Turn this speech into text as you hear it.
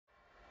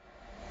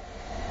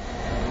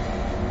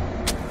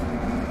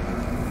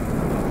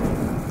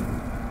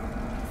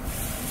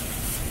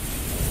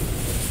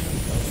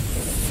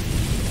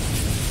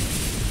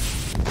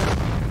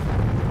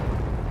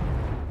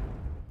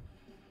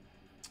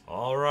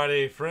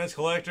Alrighty, friends,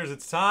 collectors,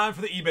 it's time for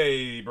the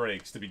eBay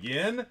breaks to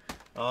begin.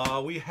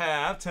 We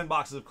have 10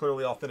 boxes of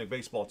clearly authentic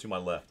baseball to my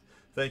left.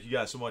 Thank you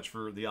guys so much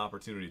for the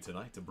opportunity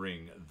tonight to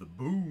bring the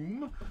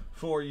boom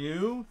for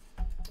you.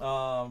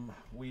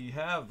 We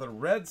have the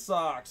Red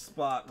Sox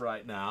spot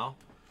right now,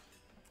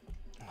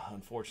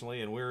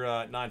 unfortunately, and we're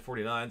at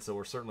 9:49, so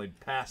we're certainly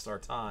past our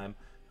time.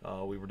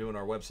 We were doing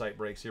our website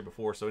breaks here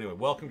before, so anyway,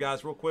 welcome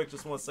guys real quick.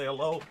 Just want to say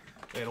hello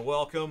and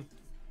welcome.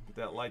 Get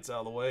that lights out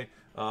of the way.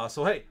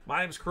 So hey,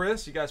 my name's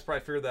Chris. You guys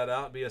probably figured that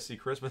out, BSC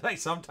Chris. But hey,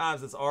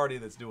 sometimes it's Artie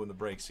that's doing the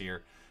breaks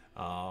here.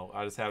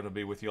 I just happen to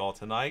be with you all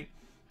tonight.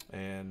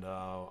 And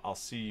I'll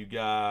see you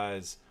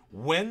guys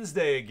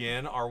Wednesday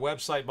again. Our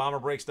website,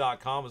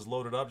 bomberbreaks.com, is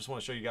loaded up. Just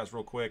want to show you guys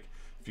real quick.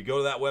 If you go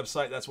to that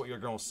website, that's what you're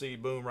going to see.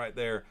 Boom, right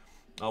there.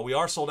 We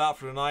are sold out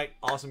for tonight.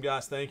 Awesome,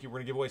 guys. Thank you. We're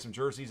going to give away some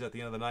jerseys at the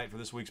end of the night for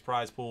this week's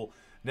prize pool.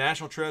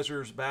 National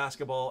Treasures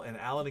Basketball and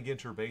Allen &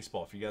 Ginter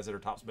Baseball. For you guys that are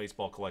Topps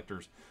baseball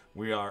collectors,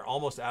 we are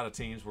almost out of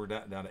teams. We're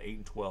down to 8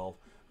 and 12.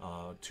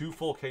 2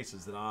 full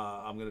cases that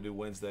I'm going to do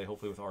Wednesday,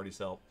 hopefully with Artie's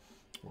help.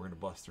 We're going to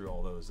bust through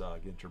all those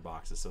Ginter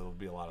boxes, so it'll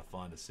be a lot of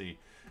fun to see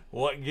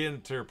what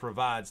Ginter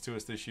provides to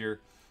us this year.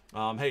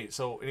 Hey,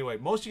 so anyway,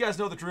 most of you guys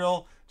know the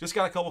drill. Just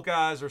got a couple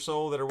guys or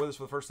so that are with us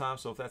for the first time,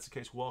 so if that's the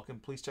case, welcome.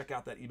 Please check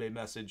out that eBay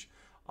message.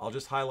 I'll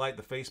just highlight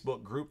the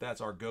Facebook group.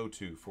 That's our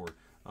go-to for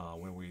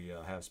when we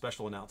have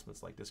special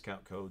announcements like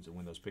discount codes and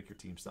when those pick your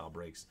team style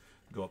breaks.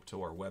 Go up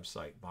to our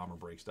website,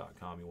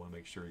 bomberbreaks.com. You want to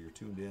make sure you're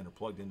tuned in or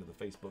plugged into the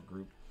Facebook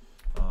group.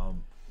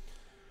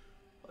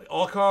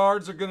 All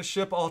cards are going to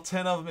ship, all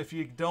 10 of them. If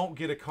you don't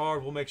get a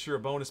card, we'll make sure a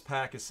bonus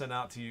pack is sent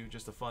out to you.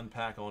 Just a fun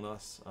pack on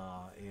us.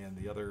 And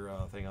the other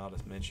thing I'll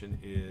just mention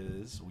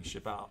is we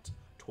ship out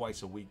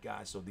twice a week,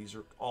 guys. So these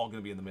are all going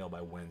to be in the mail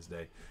by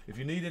Wednesday. If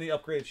you need any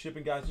upgraded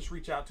shipping, guys, just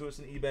reach out to us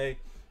on eBay.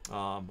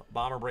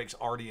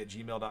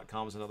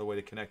 BomberbreaksRD@gmail.com is another way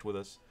to connect with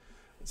us.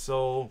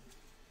 So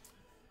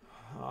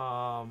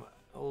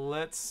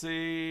let's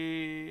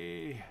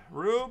see.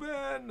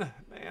 Ruben,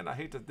 man, I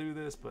hate to do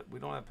this, but we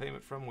don't have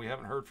payment from him. We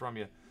haven't heard from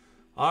you.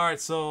 All right,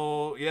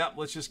 so yeah,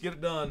 let's just get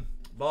it done.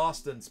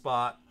 Boston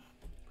spot.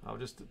 I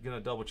was just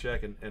gonna double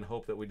check and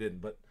hope that we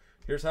didn't, but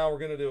here's how we're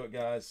gonna do it,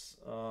 guys.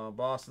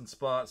 Boston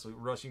spot. So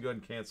Russ, you can go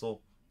ahead and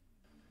cancel.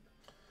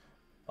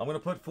 I'm gonna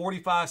put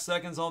 45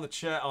 seconds on the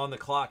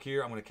clock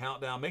here. I'm gonna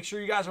count down. Make sure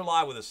you guys are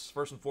live with us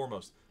first and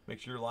foremost. Make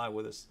sure you're live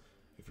with us.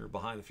 If you're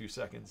behind a few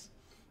seconds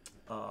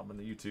on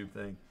the YouTube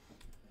thing.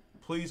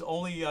 Please,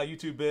 only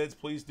YouTube bids.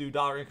 Please do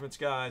dollar increments,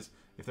 guys.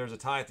 If there's a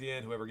tie at the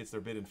end, whoever gets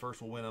their bid in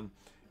first will win them.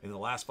 In the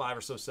last 5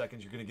 or so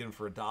seconds, you're going to get them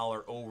for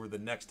 $1 over the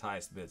next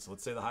highest bid. So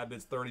let's say the high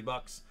bid's 30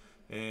 bucks,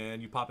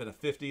 and you pop in a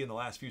 50 in the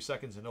last few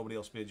seconds, and nobody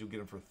else bids. You'll get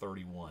them for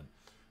 31.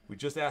 We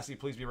just ask you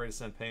please be ready to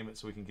send payment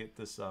so we can get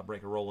this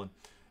breaker rolling.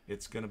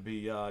 It's going to be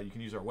you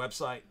can use our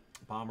website,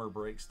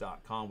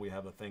 bomberbreaks.com. We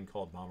have a thing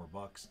called Bomber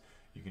Bucks.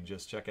 You can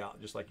just check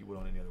out just like you would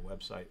on any other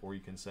website, or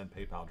you can send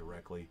PayPal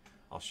directly.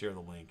 I'll share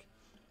the link.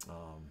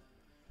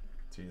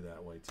 To you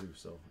that way too.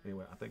 So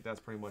anyway, I think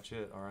that's pretty much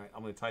it. All right,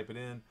 I'm going to type it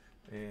in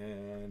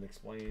and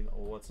explain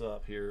what's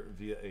up here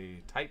via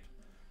a type.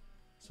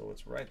 So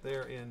it's right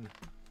there in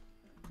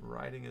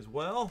writing as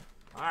well.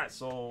 All right,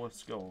 so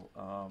let's go.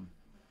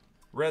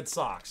 Red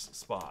Sox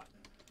spot.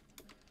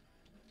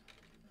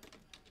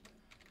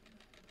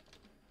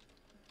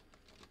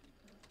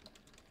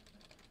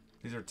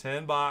 These are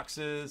 10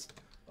 boxes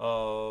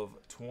of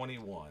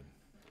 21.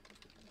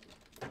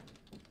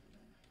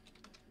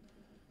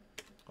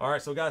 All right,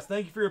 so guys,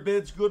 thank you for your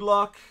bids. Good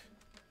luck.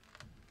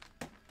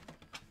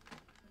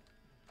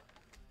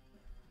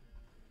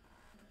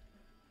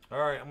 All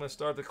right, I'm going to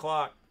start the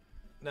clock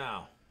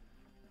now.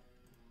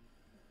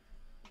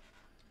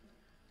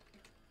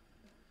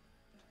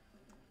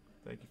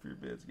 Thank you for your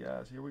bids,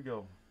 guys. Here we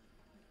go.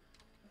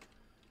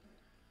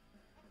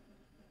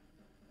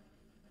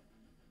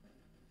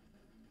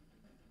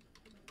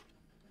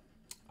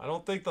 I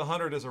don't think the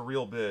 100 is a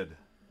real bid.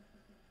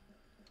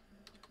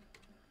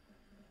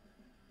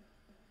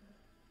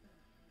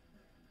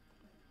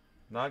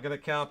 Not going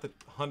to count the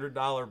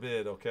 $100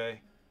 bid,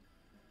 okay?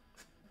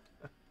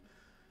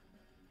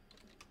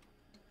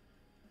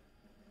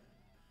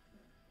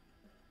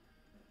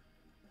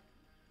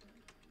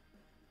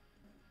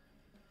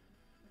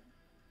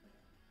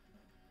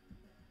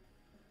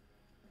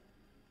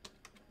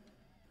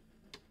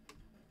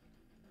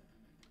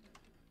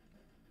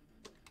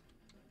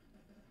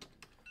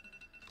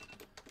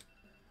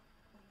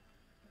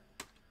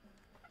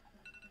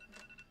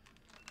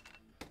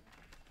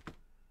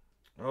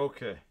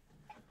 Okay.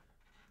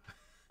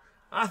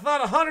 I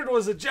thought 100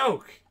 was a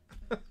joke.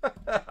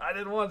 I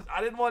didn't want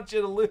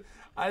you to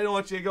I didn't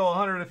want you to go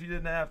 100 if you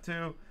didn't have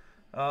to.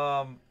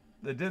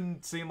 It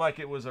didn't seem like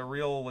it was a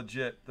real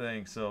legit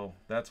thing, so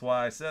that's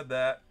why I said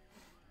that.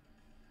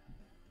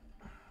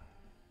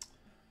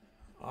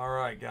 All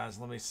right, guys,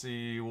 let me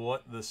see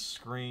what the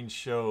screen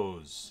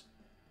shows.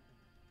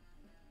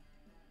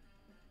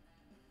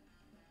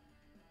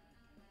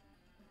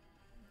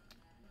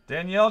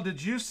 Danielle,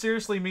 did you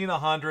seriously mean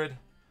 100?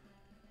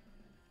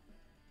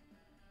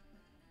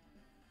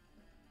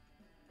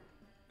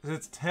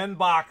 It's 10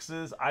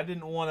 boxes. I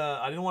didn't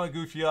wanna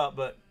goof you up,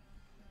 but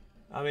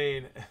I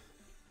mean,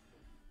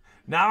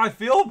 now I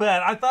feel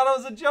bad. I thought it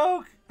was a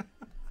joke.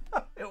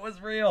 It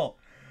was real.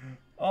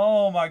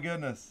 Oh my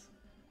goodness.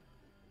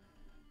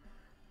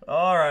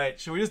 All right,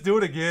 should we just do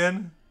it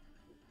again?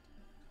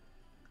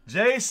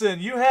 Jason,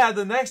 you had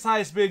the next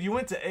highest bid. You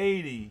went to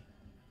 80.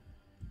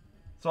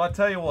 So I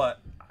tell you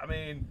what. I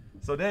mean,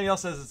 so Danielle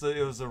says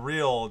it was a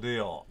real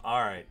deal. All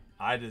right,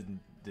 I didn't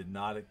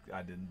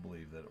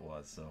believe that it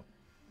was. So,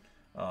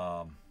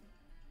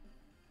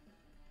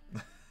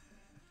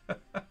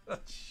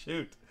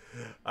 shoot.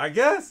 I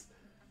guess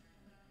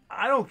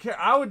I don't care.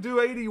 I would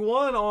do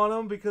 81 on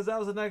him because that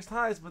was the next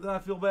highest, but then I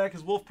feel bad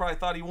because Wolf probably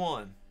thought he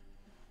won.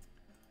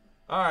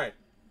 All right,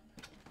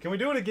 can we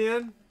do it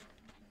again?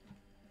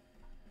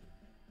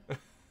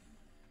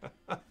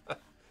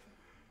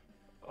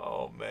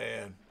 Oh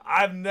man,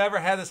 I've never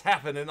had this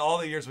happen in all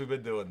the years we've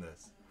been doing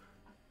this.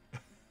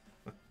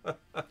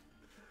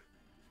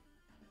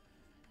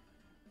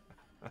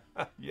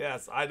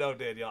 Yes, I know,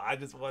 Danielle. I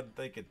just wasn't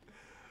thinking.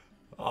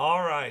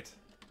 All right.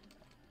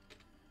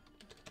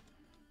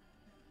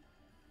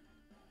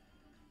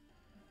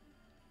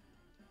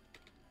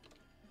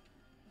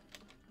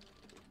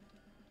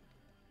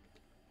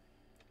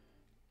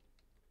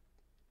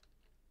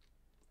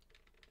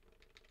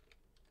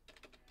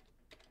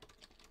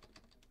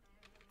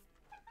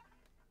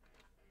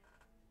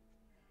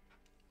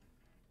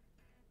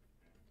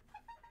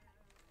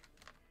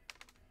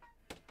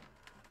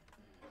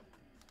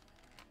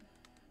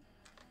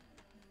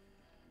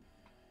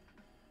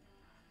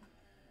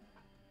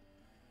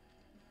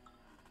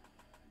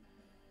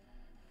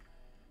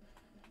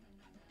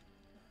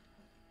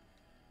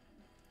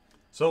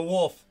 So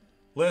Wolf,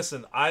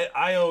 listen,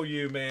 I owe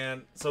you,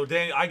 man. So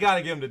I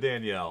gotta give him to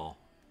Danielle.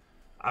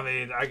 I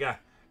mean,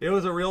 it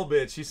was a real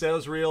bid. She said it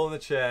was real in the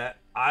chat.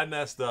 I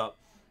messed up.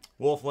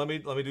 Wolf, let me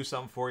do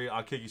something for you.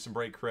 I'll kick you some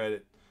break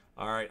credit.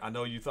 All right, I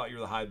know you thought you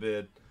were the high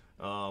bid.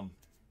 Danielle,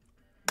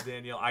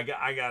 I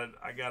gotta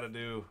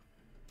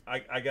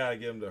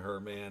give him to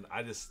her, man.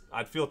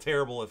 I'd feel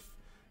terrible if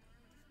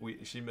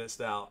she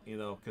missed out, you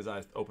know, because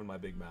I opened my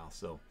big mouth.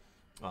 So,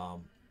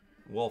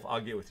 Wolf,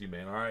 I'll get with you,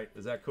 man. All right,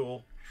 is that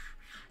cool?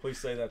 Please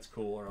say that's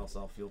cool, or else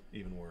I'll feel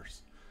even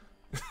worse.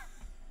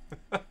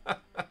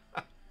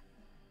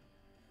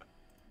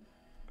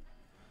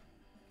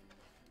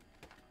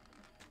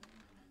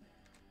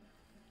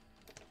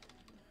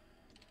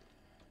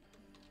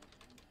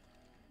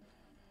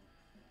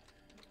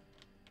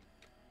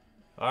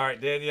 All right,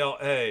 Danielle,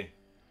 hey.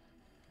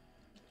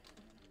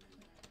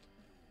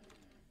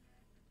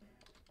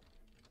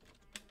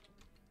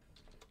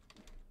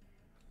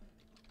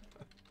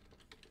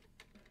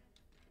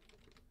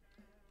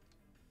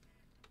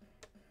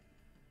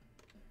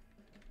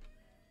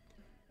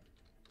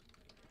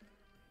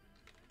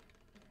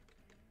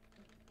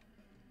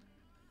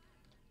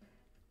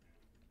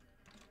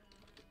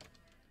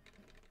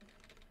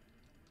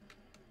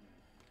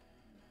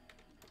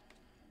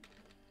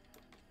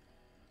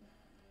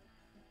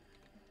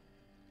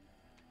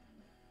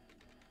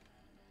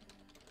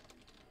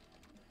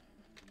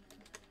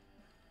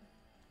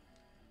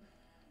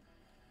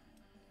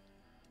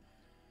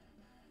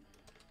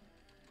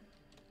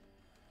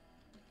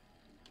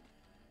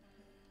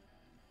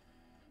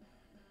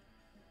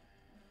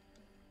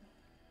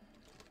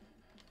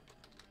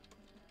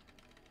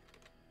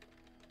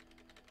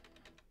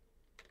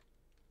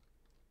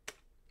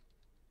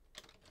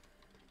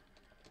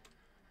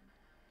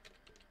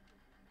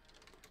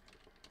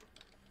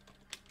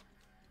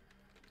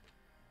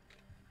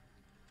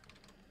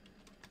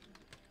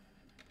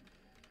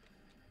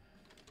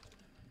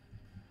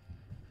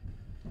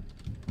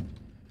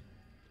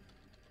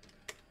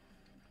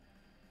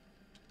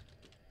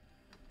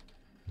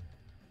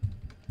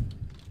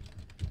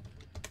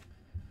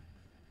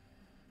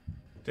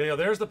 Daniel,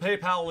 there's the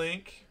PayPal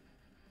link.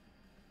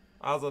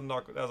 That was a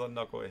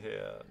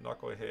knucklehead.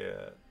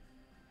 Knucklehead.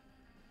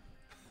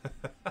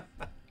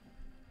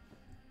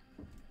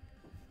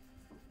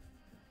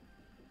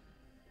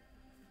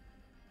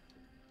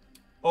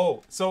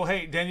 Oh, so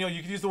hey, Daniel,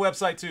 you can use the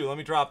website too. Let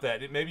me drop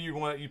that. Maybe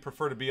you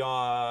prefer to be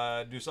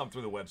on do something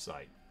through the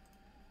website.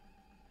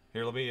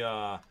 Here, let me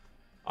I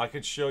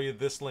could show you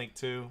this link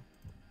too.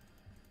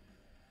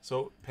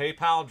 So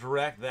PayPal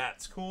Direct,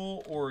 that's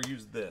cool, or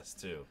use this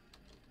too.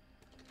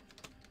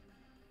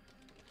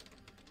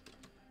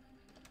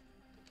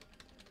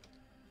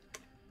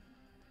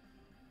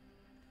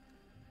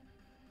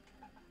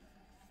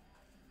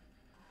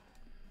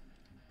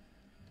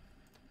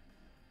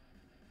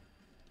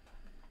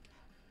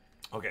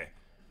 Okay.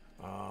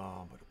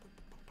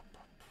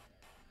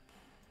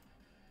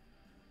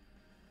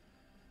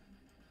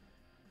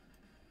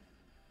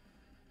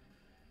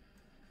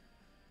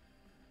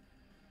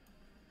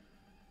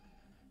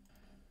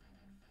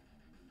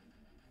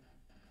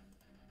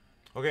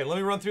 Okay, let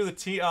me run through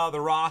the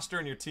roster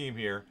and your team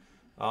here.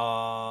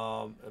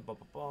 All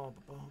right.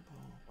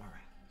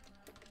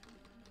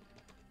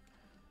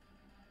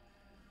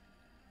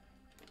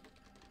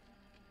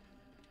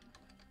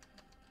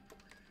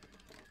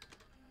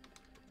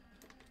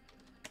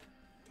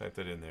 Type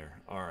that in there.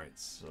 All right,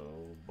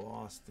 so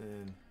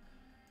Boston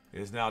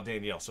is now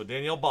Danielle. So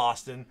Danielle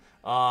Boston.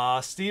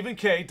 Stephen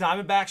K,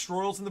 Diamondbacks,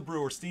 Royals, and the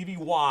Brewers. Stevie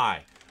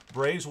Y,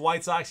 Braves,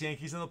 White Sox,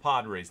 Yankees, and the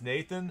Padres.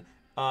 Nathan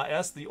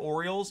S, the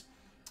Orioles.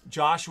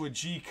 Joshua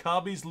G,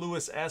 Cubbies.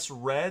 Lewis S,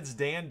 Reds.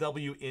 Dan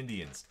W,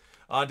 Indians.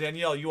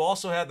 Danielle, you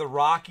also had the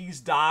Rockies,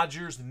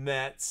 Dodgers,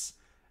 Mets,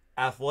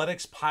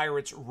 Athletics,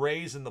 Pirates,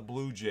 Rays, and the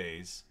Blue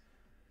Jays.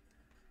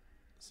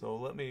 So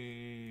let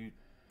me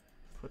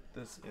put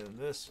this in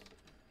this.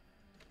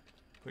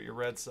 Put your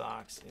Red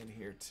Sox in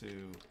here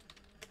too.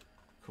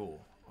 Cool.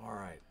 All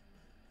right.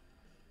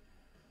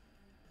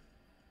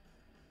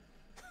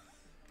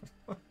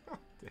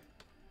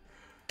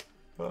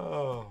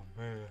 Oh,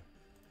 man.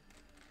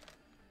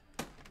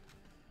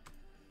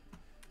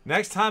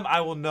 Next time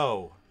I will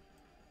know.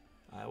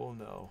 I will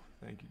know.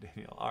 Thank you,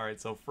 Danielle. All right,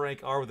 so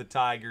Frank R with the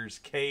Tigers.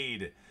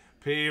 Cade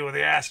P with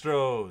the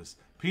Astros.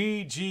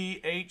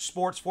 PGH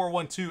Sports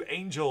 412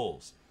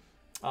 Angels.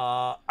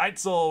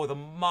 Eitzel with the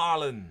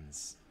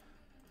Marlins.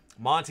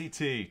 Monty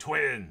T,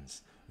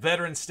 Twins.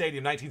 Veterans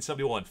Stadium,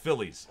 1971,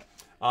 Phillies.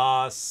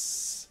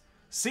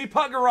 C.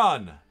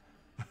 Puggarun,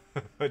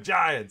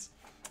 Giants.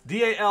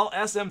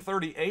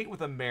 DALSM38 with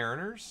the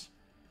Mariners.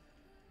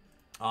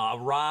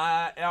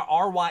 RYN.KEE,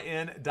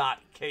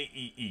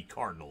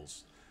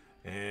 Cardinals.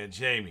 And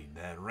Jamie,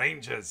 the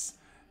Rangers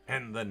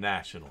and the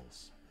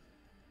Nationals.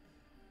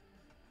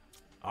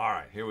 All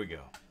right, here we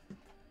go.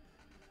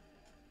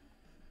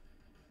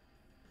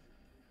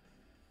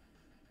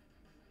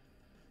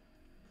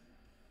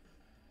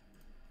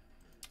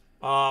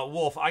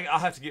 Wolf, I'll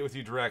have to get with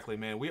you directly,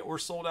 man. We're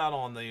sold out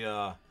on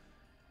the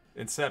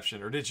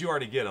Inception, or did you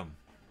already get them?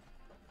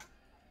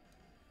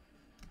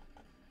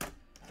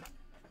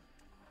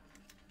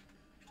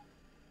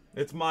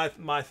 It's my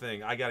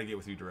thing. I got to get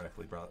with you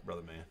directly,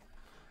 brother man.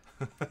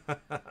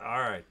 All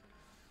right.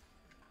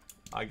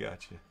 I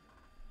got you.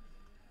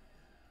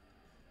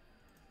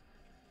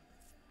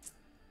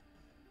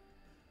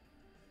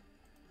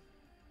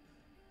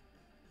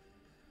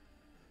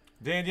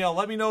 Danielle,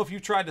 let me know if you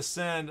tried to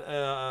send in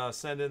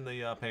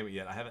the payment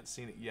yet. I haven't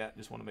seen it yet.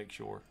 Just want to make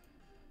sure.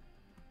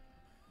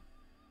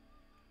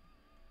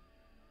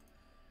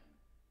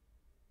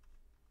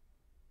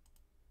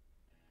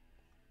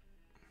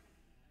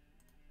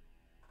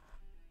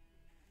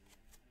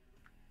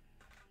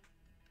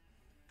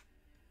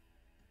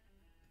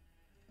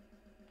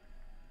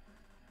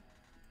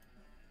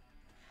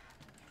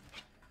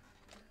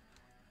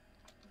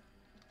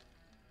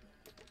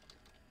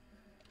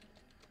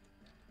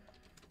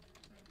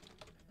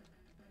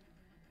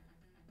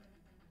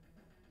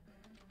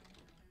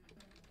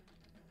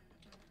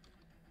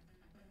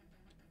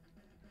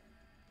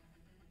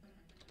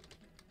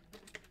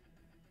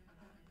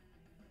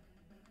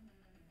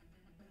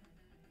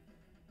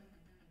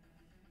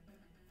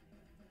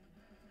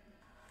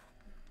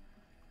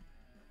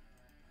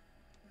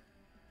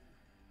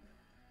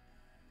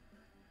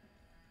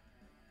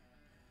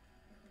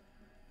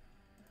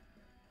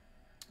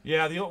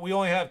 Yeah, we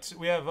only have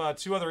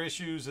two other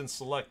issues in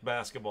select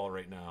basketball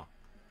right now.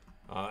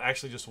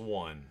 Actually, just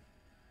one.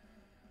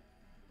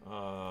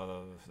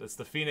 It's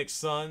the Phoenix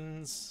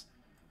Suns.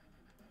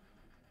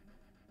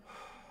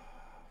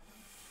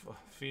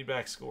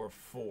 Feedback score of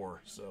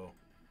 4, so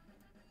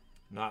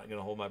not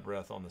gonna hold my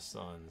breath on the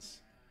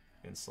Suns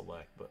in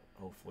select, but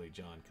hopefully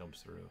John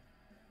comes through.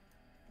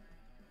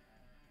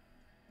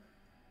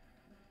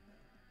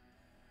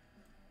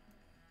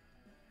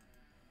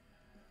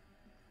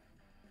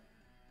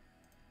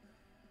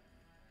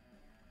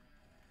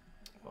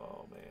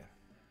 Oh, man.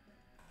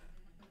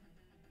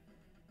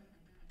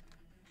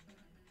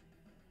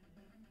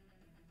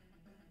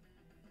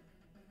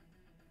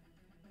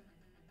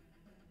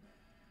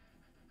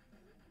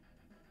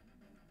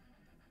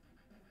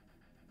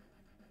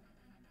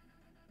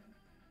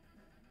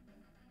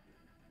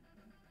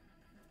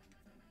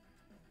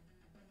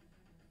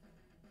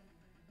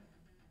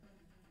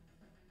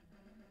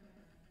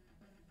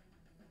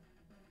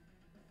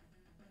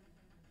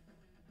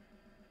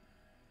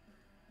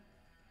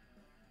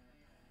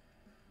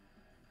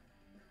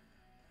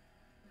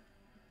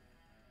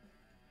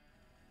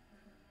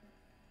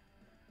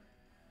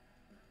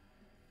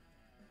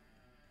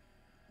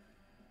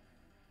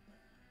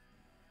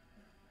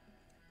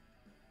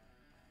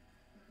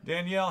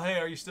 Danielle, hey,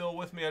 are you still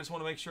with me? I just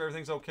want to make sure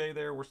everything's okay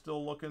there. We're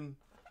still looking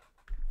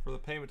for the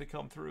payment to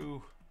come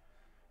through.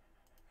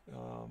 Let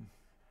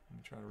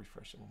me try to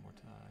refresh it one more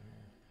time here.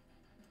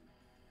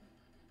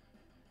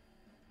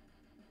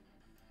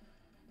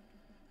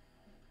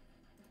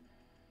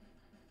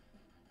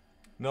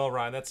 No,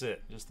 Ryan, that's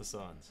it. Just the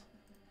Suns.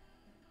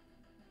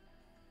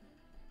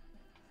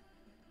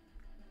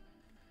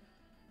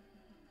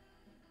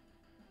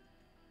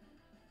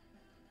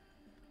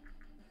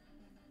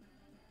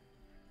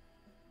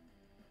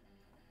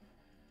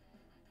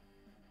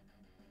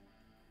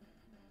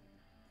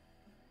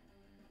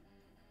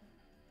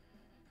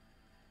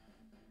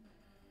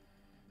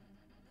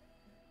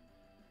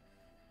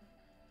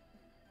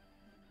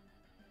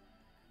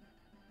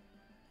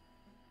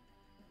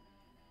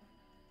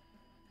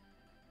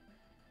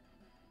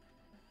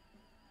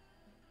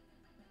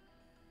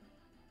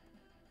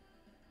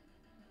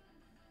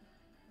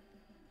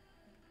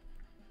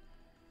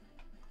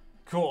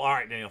 Cool. All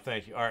right, Daniel.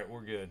 Thank you. All right,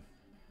 we're good.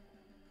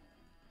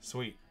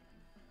 Sweet.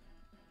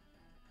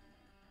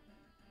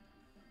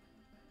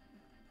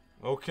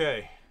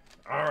 Okay.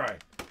 All right.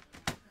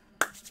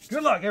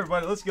 Good luck,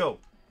 everybody. Let's go.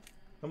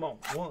 Come on.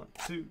 1,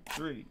 2,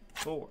 3,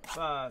 4,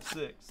 5,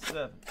 6,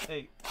 7,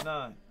 8,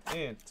 9,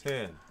 and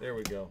 10. There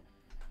we go.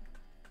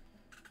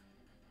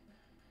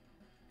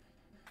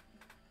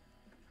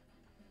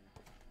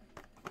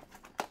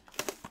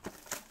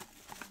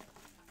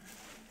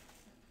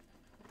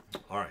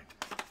 All right.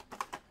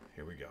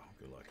 Here we go.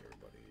 Good luck,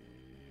 everybody.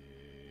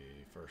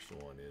 First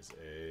one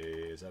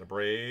is that a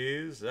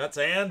Braves? That's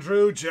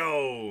Andrew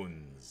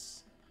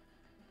Jones.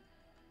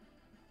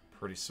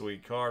 Pretty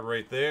sweet card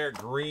right there.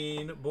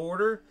 Green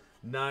border.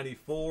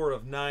 94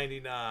 of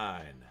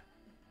 99.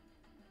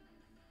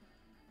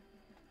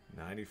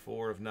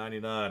 94 of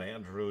 99.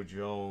 Andrew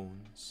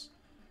Jones.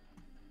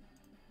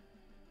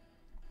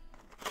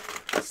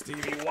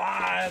 Stevie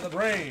Y, the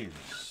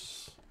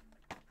Braves.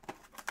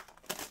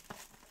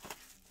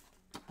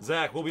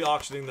 Zach, we'll be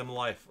auctioning them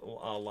live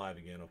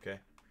again, okay?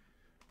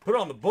 Put it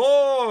on the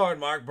board,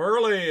 Mark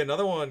Burley.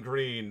 Another one,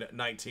 green,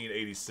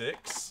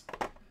 1986.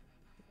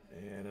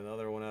 And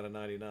another one out of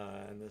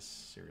 99. This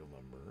serial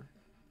number.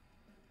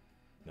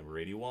 Number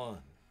 81.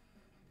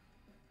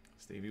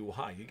 Stevie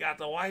Y. You got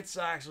the White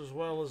Sox as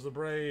well as the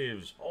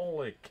Braves.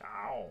 Holy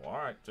cow. All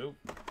right, two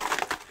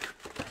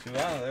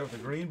out of there with the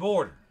green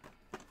border.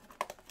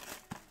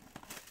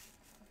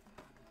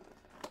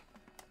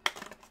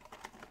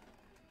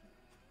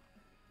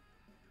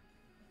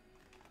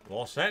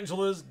 Los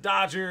Angeles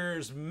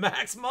Dodgers,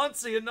 Max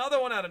Muncy,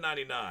 another one out of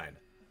 99.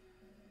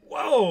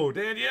 Whoa,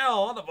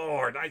 Danielle on the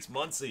board. Nice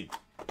Muncy.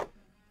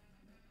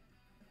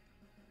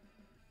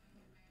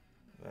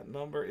 That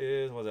number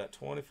is, what was that,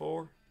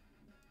 24?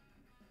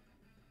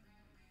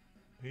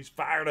 He's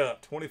fired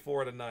up.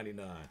 24 out of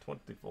 99.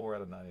 24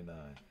 out of 99.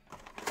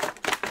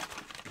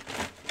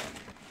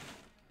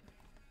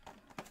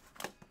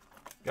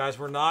 Guys,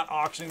 we're not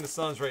auctioning the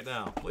Suns right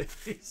now.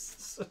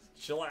 Please,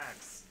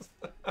 chillax.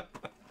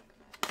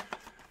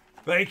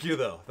 Thank you,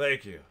 though.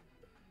 Thank you.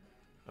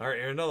 All right,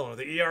 here's another one with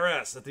the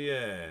ERS at the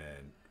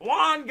end.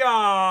 One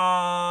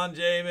gone,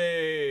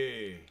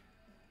 Jamie.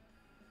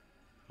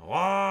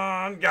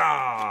 One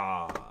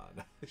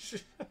gone.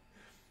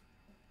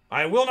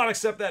 I will not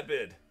accept that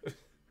bid.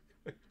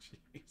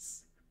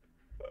 Jeez.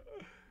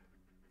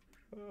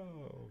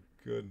 Oh,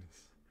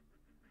 goodness.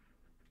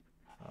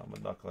 I'm a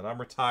knucklehead. I'm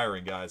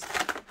retiring, guys.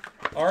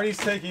 Arnie's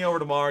taking over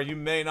tomorrow. You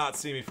may not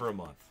see me for a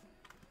month.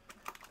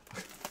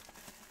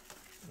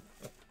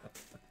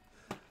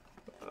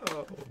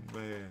 Oh,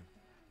 man.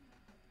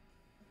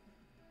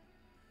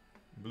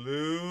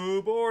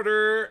 Blue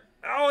border.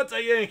 Oh, it's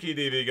a Yankee,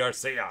 D.V.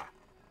 Garcia.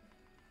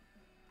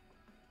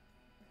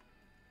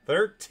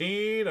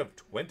 13 of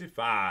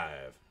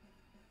 25.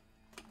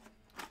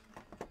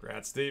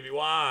 Congrats, Stevie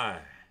Y.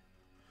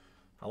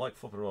 I like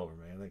flipping it over,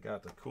 man. They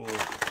got the cool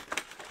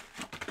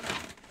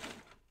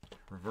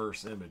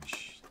reverse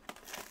image.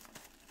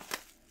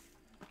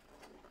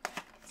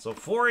 So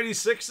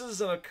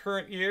 486s in a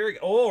current year.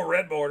 Oh,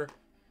 red border.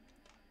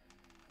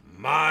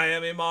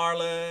 Miami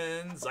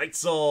Marlins,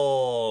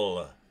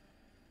 Zeitzel.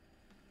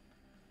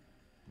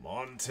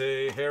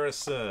 Monte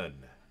Harrison.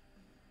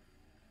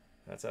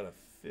 That's out of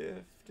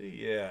 50.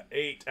 Yeah,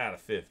 8 out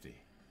of 50.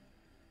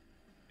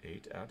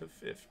 8 out of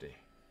 50.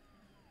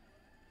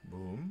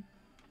 Boom.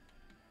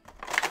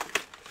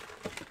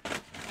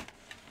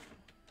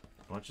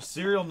 Bunch of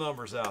serial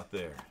numbers out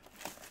there.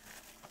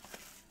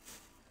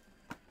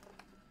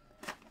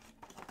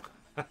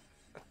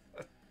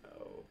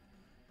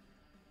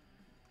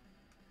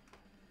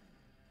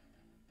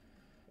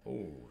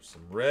 Oh,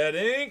 some red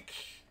ink.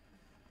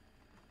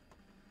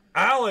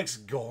 Alex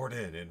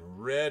Gordon in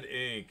red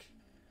ink.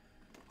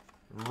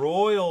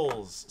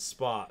 Royals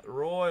spot.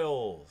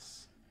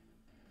 Royals.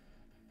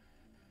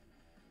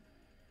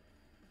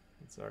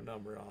 What's our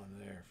number on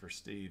there for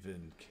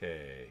Stephen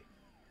K?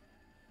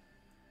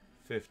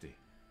 50.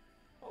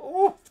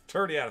 Oh,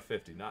 30 out of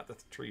 50. Not the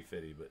tree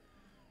 50, but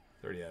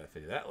 30 out of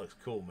 50. That looks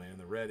cool, man.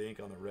 The red ink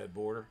on the red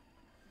border.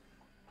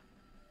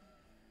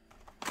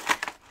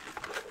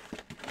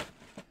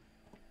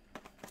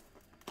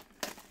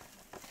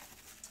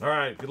 All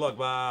right, good luck,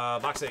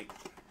 box 8.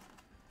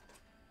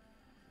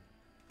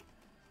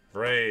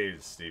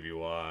 Braves, Stevie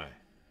Y.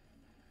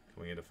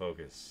 Coming into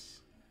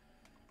focus.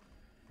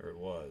 There it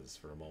was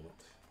for a moment.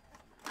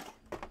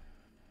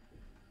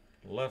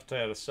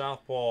 Left-handed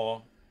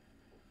southpaw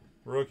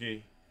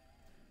rookie.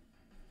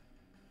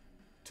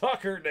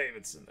 Tucker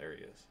Davidson. There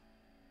he is.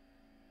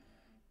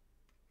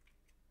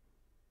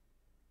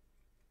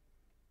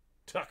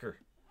 Tucker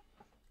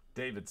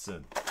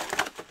Davidson.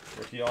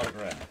 Rookie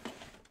autograph.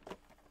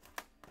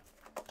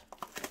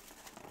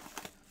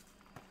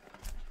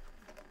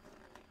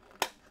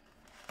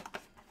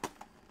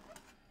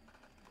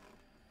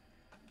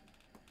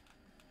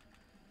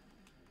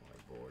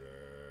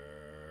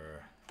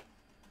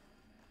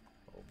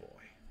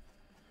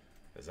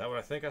 Is that what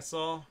I think I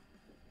saw?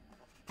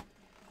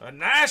 A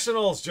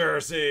Nationals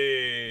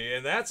jersey.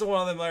 And that's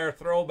one of them there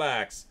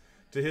throwbacks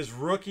to his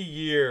rookie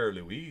year.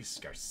 Luis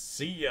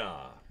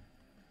Garcia.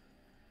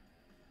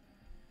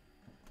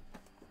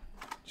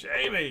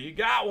 Jamie, you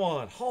got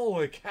one.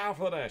 Holy cow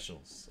for the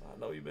Nationals. I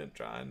know you've been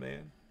trying,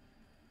 man.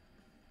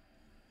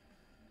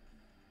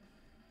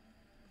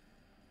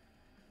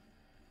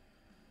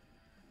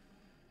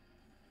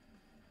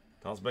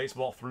 Tom's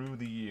baseball through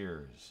the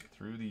years.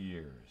 Through the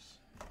years.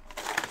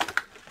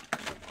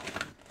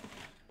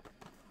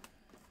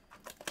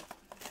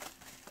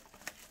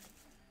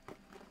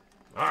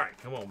 All right,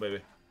 come on,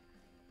 baby.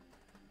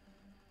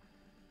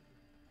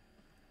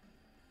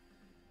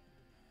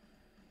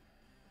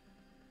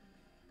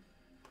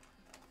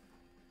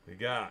 We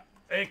got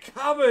a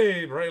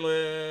Cubby,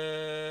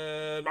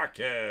 Braylon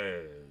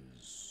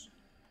Marquez.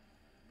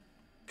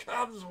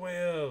 Cubs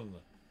win.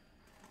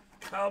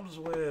 Cubs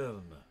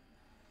win.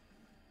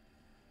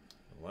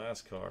 The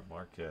last card,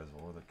 Marquez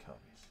or the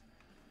Cubbies.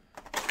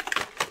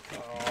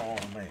 Oh,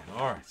 man.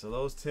 All right, so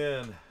those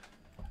 10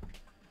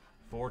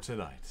 for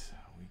tonight.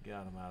 We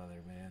got them out of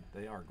there, man.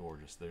 They are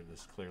gorgeous. They're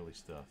this clearly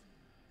stuff.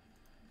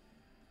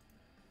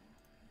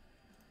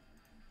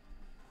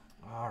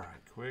 All right,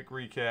 quick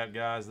recap,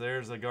 guys.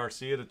 There's a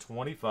Garcia to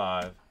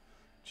 25.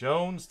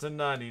 Jones to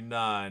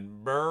 99.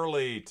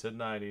 Burley to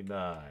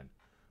 99.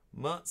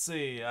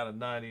 Muncy out of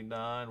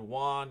 99.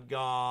 Juan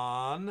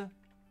gone.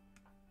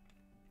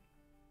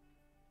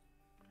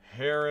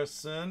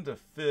 Harrison to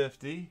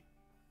 50.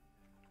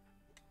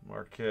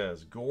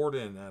 Marquez.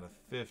 Gordon out of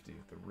 50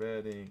 with the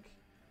red ink.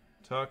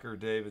 Tucker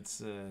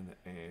Davidson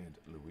and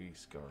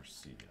Luis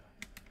Garcia.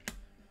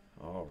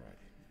 All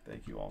right.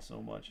 Thank you all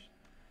so much.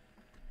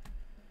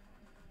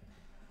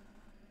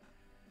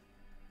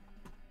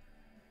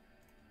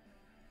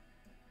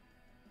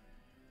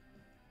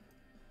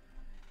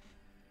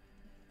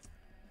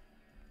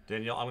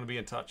 Danielle, I'm going to be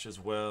in touch as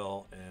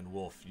well. And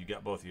Wolf, you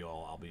got both of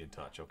y'all. I'll be in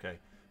touch, okay?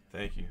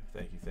 Thank you.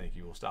 Thank you. Thank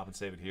you. We'll stop and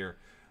save it here.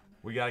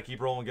 We got to keep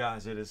rolling,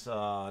 guys. It is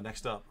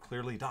next up.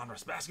 Clearly,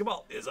 Donruss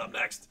basketball is up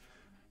next.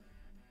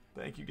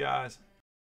 Thank you, guys.